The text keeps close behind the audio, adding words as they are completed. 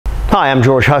Hi, I'm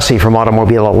George Hussey from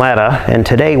Automobile Atlanta, and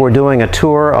today we're doing a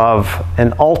tour of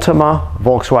an Ultima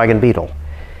Volkswagen Beetle.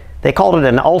 They called it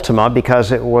an Ultima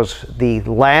because it was the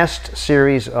last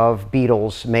series of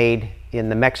Beetles made in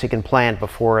the Mexican plant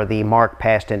before the mark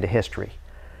passed into history.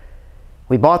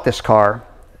 We bought this car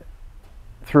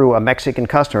through a Mexican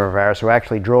customer of ours who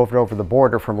actually drove it over the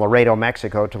border from Laredo,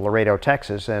 Mexico to Laredo,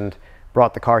 Texas, and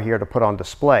brought the car here to put on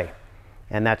display.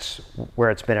 And that's where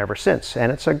it's been ever since.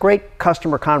 And it's a great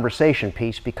customer conversation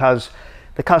piece because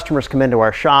the customers come into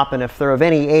our shop, and if they're of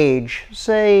any age,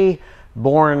 say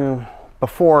born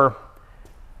before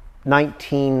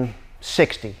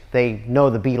 1960, they know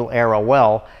the Beetle era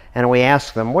well, and we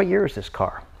ask them, what year is this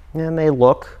car? And they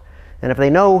look, and if they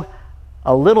know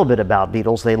a little bit about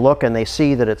Beetles, they look and they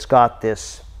see that it's got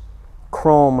this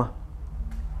chrome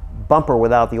bumper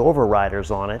without the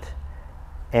overriders on it,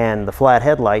 and the flat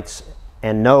headlights,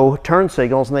 and no turn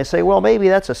signals, and they say, well, maybe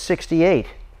that's a 68.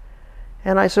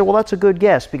 And I said, well, that's a good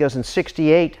guess, because in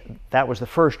 68, that was the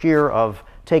first year of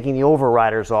taking the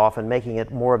overriders off and making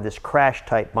it more of this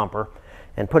crash-type bumper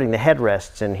and putting the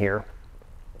headrests in here.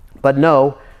 But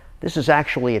no, this is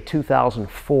actually a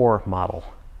 2004 model.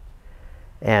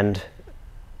 And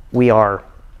we are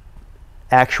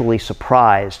actually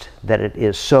surprised that it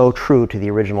is so true to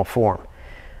the original form.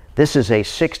 This is a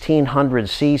 1600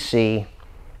 cc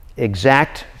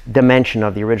exact dimension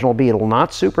of the original Beetle,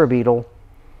 not Super Beetle,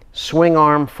 swing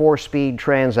arm 4-speed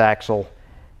transaxle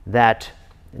that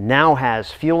now has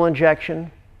fuel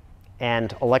injection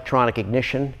and electronic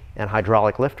ignition and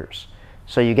hydraulic lifters.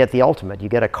 So you get the ultimate. You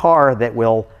get a car that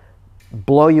will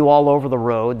blow you all over the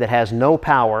road, that has no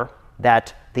power,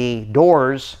 that the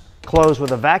doors close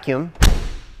with a vacuum.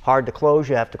 Hard to close,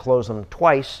 you have to close them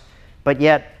twice, but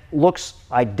yet looks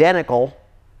identical,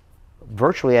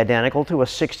 virtually identical to a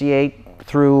 68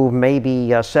 through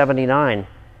maybe 79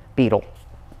 Beetle.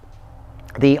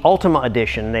 The Ultima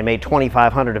Edition, they made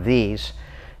 2,500 of these,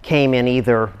 came in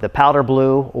either the powder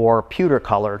blue or pewter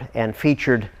colored and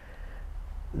featured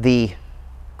the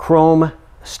chrome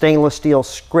stainless steel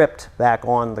script back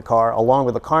on the car along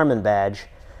with the Carman badge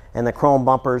and the chrome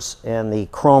bumpers and the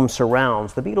chrome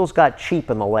surrounds. The Beetles got cheap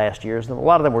in the last years, and a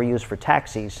lot of them were used for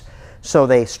taxis. So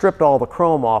they stripped all the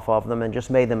chrome off of them and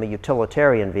just made them a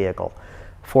utilitarian vehicle.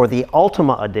 For the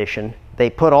Ultima Edition, they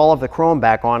put all of the chrome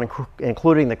back on,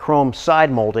 including the chrome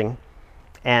side molding,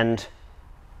 and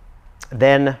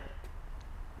then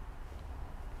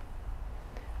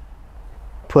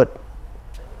put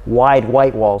wide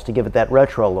white walls to give it that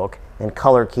retro look and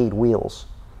color-keyed wheels.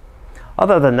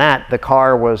 Other than that, the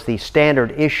car was the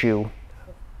standard issue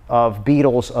of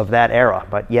Beetles of that era,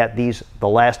 but yet these, the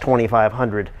last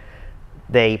 2,500,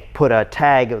 they put a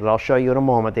tag that I'll show you in a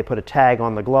moment. They put a tag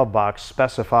on the glove box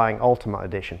specifying Ultima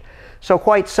Edition. So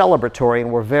quite celebratory,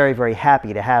 and we're very, very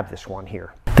happy to have this one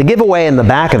here. The giveaway in the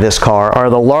back of this car are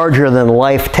the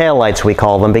larger-than-life taillights, we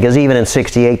call them, because even in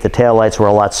 68 the taillights were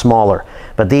a lot smaller.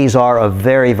 But these are a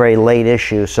very, very late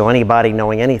issue, so anybody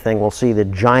knowing anything will see the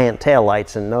giant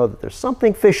taillights and know that there's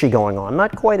something fishy going on.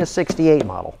 Not quite a 68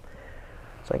 model.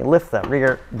 So I can lift that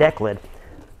rear deck lid.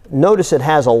 Notice it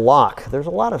has a lock. There's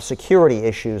a lot of security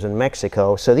issues in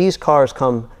Mexico, so these cars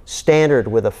come standard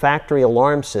with a factory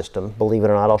alarm system, believe it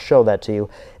or not, I'll show that to you,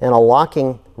 and a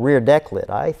locking rear deck lid.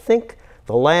 I think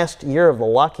the last year of the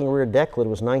locking rear deck lid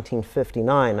was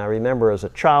 1959. I remember as a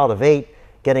child of 8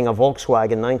 getting a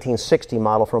Volkswagen 1960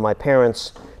 model for my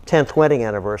parents' 10th wedding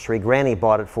anniversary. Granny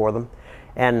bought it for them,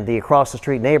 and the across the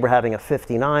street neighbor having a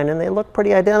 59, and they looked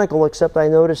pretty identical, except I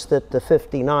noticed that the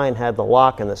 59 had the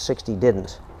lock and the 60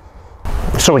 didn't.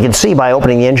 So we can see by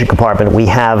opening the engine compartment, we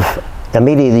have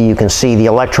immediately, you can see the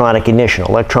electronic ignition,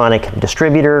 electronic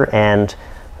distributor, and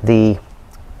the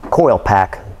coil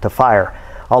pack to fire,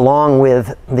 along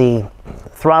with the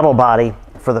throttle body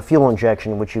for the fuel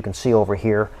injection, which you can see over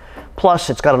here.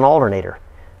 Plus, it's got an alternator.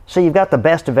 So you've got the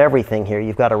best of everything here.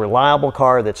 You've got a reliable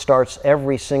car that starts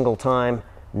every single time,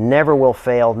 never will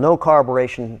fail, no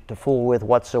carburation to fool with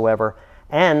whatsoever.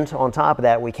 And on top of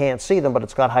that, we can't see them, but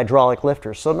it's got hydraulic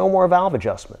lifters, so no more valve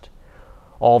adjustment.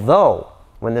 Although,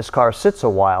 when this car sits a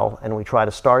while and we try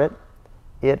to start it,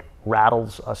 it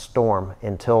rattles a storm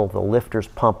until the lifters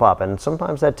pump up. And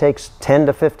sometimes that takes 10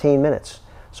 to 15 minutes.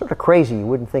 Sort of crazy. You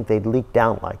wouldn't think they'd leak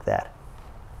down like that.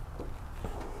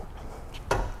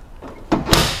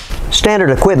 Standard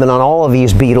equipment on all of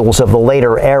these Beetles of the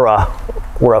later era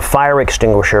were a fire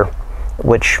extinguisher,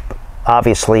 which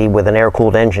obviously, with an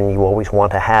air-cooled engine, you always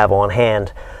want to have on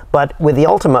hand. But with the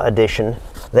Ultima Edition,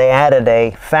 they added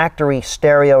a factory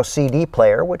stereo CD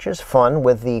player, which is fun,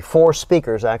 with the 4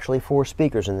 speakers, actually 4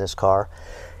 speakers in this car.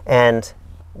 And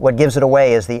what gives it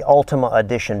away is the Ultima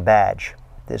Edition badge.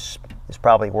 this is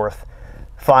probably worth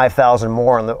 $5,000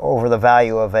 more over the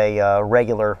value of a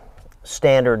regular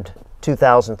standard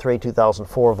 2003,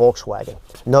 2004 Volkswagen.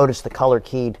 Notice the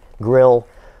color-keyed grille,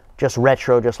 just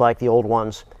retro, just like the old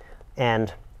ones,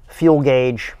 and fuel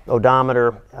gauge,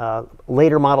 odometer,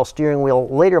 later model steering wheel,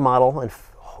 later model, and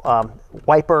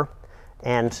wiper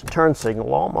and turn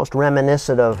signal, almost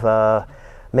reminiscent of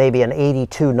maybe an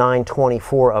 82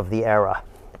 924 of the era.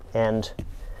 And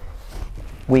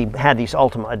we had these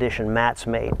Ultima Edition mats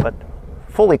made, but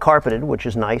fully carpeted, which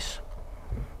is nice,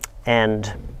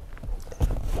 and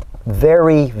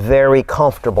very, very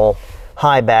comfortable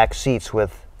high back seats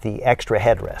with the extra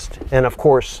headrest, and of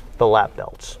course the lap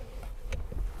belts.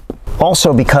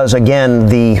 Also, because again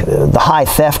the high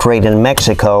theft rate in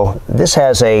Mexico, this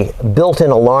has a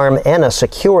built-in alarm and a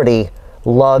security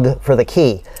lug for the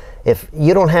key. If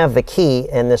you don't have the key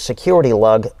and the security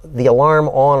lug, the alarm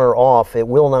on or off, it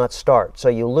will not start. So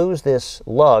you lose this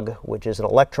lug, which is an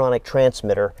electronic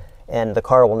transmitter, and the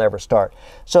car will never start.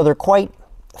 So they're quite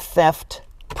theft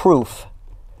proof.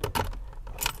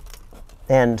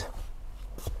 And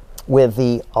with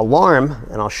the alarm,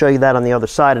 and I'll show you that on the other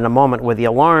side in a moment, with the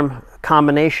alarm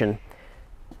combination,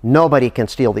 nobody can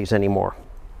steal these anymore.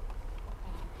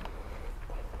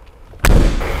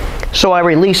 So I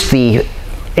released the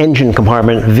engine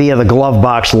compartment via the glove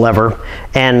box lever,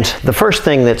 and the first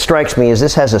thing that strikes me is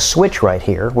this has a switch right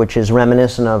here, which is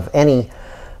reminiscent of any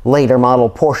later model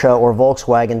Porsche or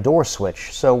Volkswagen door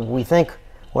switch. So we think,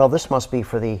 well, this must be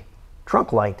for the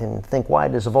trunk light, and think, why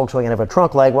does a Volkswagen have a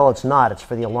trunk light? Well, it's not. It's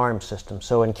for the alarm system.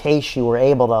 So in case you were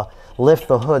able to lift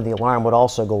the hood, the alarm would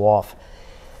also go off.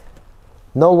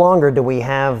 No longer do we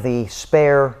have the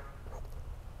spare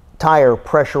tire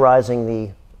pressurizing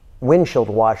the windshield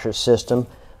washer system.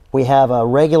 We have a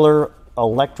regular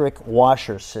electric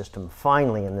washer system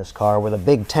finally in this car with a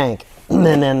big tank, and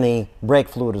then the brake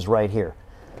fluid is right here.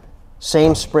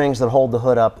 Same springs that hold the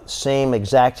hood up, same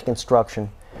exact construction.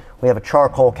 We have a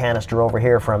charcoal canister over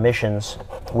here for emissions,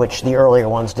 which the earlier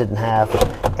ones didn't have,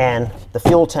 and the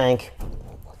fuel tank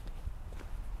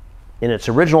in its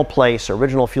original place,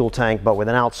 original fuel tank, but with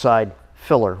an outside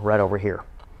filler right over here,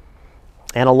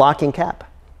 and a locking cap.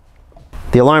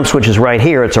 The alarm switch is right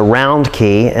here. It's a round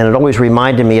key, and it always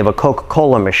reminded me of a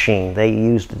Coca-Cola machine. They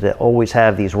used to always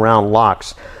have these round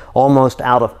locks, almost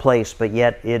out of place, but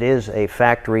yet it is a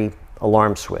factory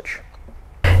alarm switch.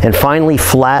 And finally,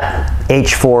 flat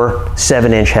H4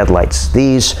 7-inch headlights.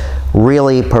 These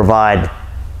really provide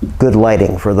good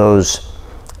lighting for those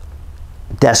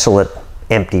desolate,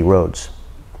 empty roads.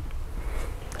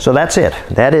 So that's it.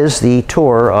 That is the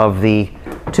tour of the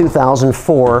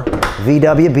 2004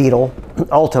 VW Beetle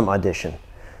Ultima Edition.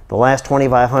 The last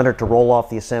 2500 to roll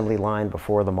off the assembly line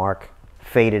before the mark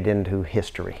faded into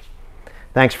history.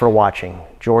 Thanks for watching.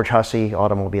 George Hussey,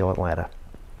 Automobile Atlanta.